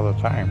with me all the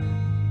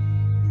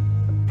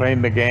time.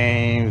 Playing the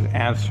games,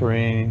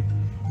 answering,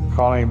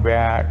 calling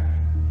back.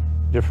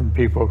 Different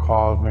people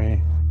call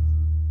me.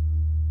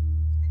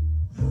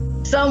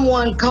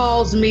 Someone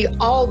calls me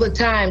all the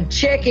time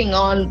checking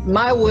on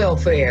my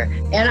welfare,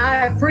 and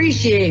I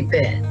appreciate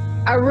that.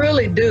 I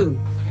really do.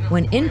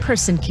 When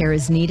in-person care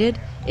is needed,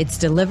 it's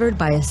delivered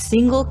by a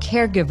single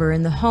caregiver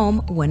in the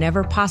home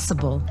whenever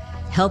possible,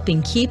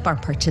 helping keep our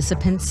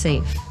participants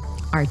safe.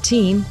 Our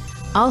team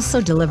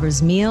also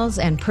delivers meals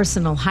and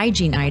personal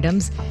hygiene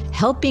items,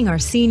 helping our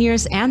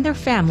seniors and their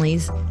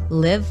families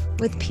live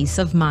with peace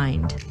of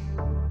mind.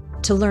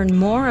 To learn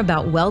more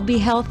about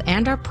WelbeHealth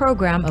and our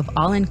program of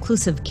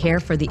all-inclusive care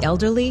for the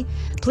elderly,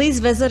 please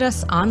visit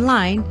us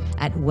online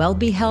at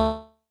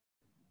WelbeHealth.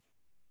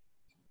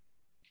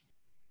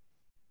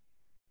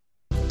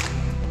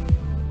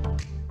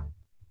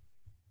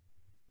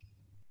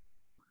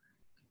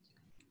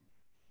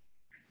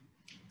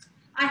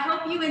 I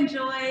hope you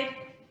enjoyed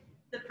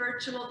the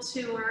virtual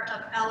tour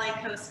of LA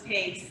Coast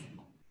PACE.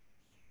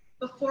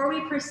 Before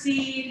we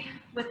proceed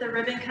with the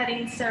ribbon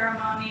cutting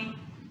ceremony,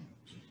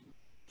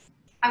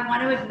 I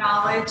want to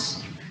acknowledge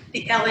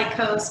the LA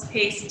Coast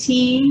PACE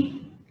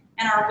team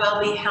and our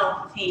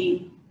WelbeHealth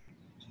team.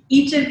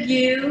 Each of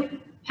you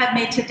have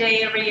made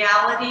today a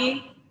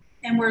reality,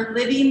 and we're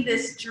living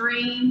this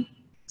dream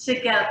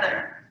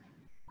together.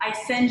 I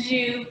send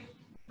you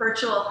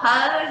virtual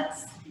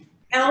hugs,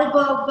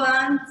 elbow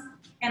bumps,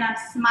 and I'm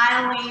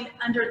smiling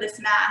under this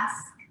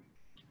mask.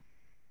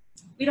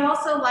 We'd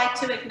also like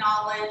to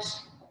acknowledge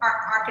our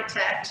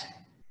architect,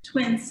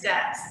 Twin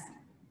Steps,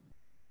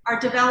 our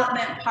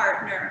development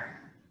partner,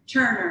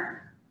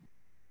 Turner,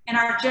 and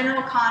our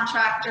general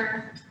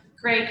contractor,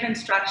 Gray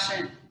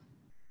Construction.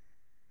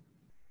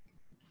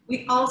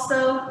 We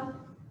also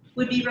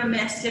would be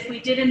remiss if we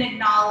didn't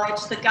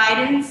acknowledge the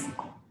guidance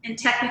and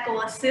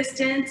technical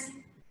assistance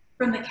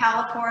from the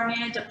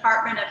California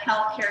Department of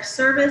Healthcare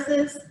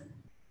Services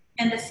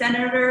and the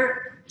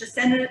Centers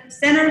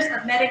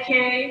of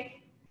Medicare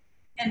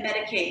and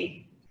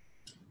Medicaid.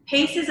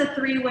 PACE is a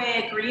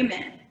three-way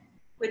agreement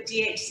with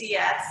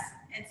DHCS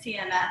and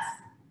CMS,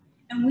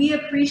 and we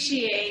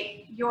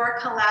appreciate your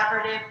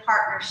collaborative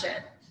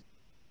partnership.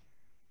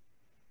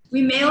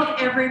 We mailed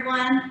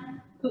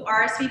everyone who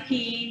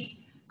RSVP'd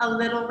a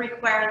little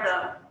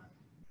recuerdo,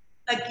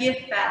 a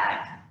gift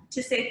bag,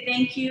 to say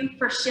thank you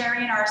for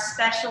sharing our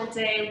special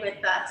day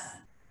with us.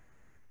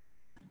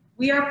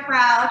 We are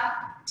proud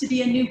to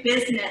be a new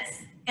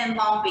business in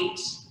Long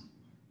Beach,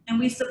 and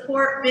we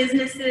support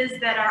businesses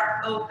that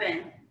are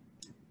open.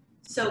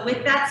 So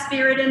with that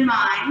spirit in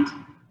mind,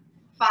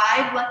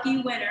 5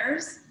 lucky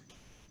winners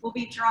will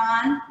be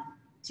drawn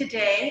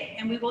today,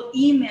 and we will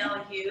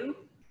email you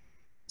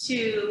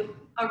to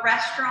a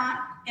restaurant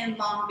in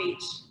Long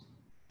Beach.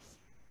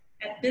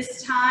 At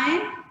this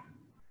time,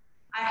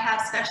 I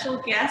have special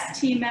guest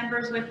team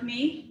members with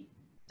me,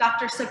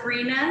 Dr.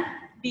 Sabrina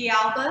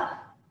Villalba,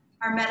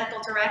 our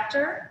medical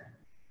director,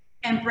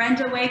 and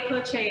Brenda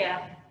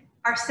Way-Cochea,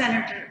 our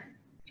center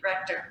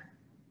director.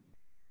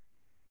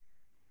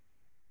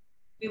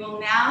 We will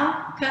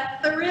now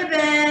cut the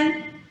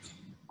ribbon.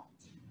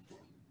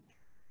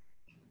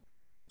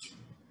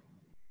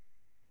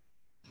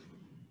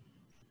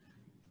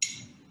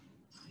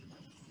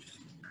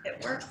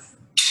 It works.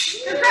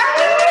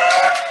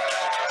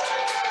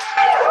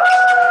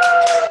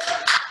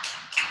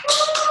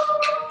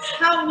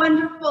 How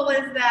wonderful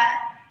is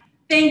that?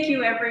 Thank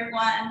you,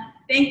 everyone.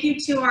 Thank you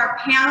to our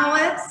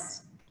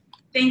panelists.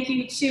 Thank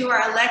you to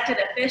our elected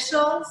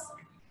officials.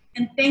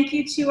 And thank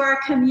you to our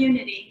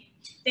community.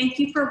 Thank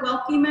you for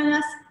welcoming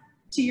us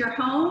to your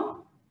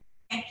home.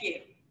 Thank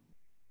you.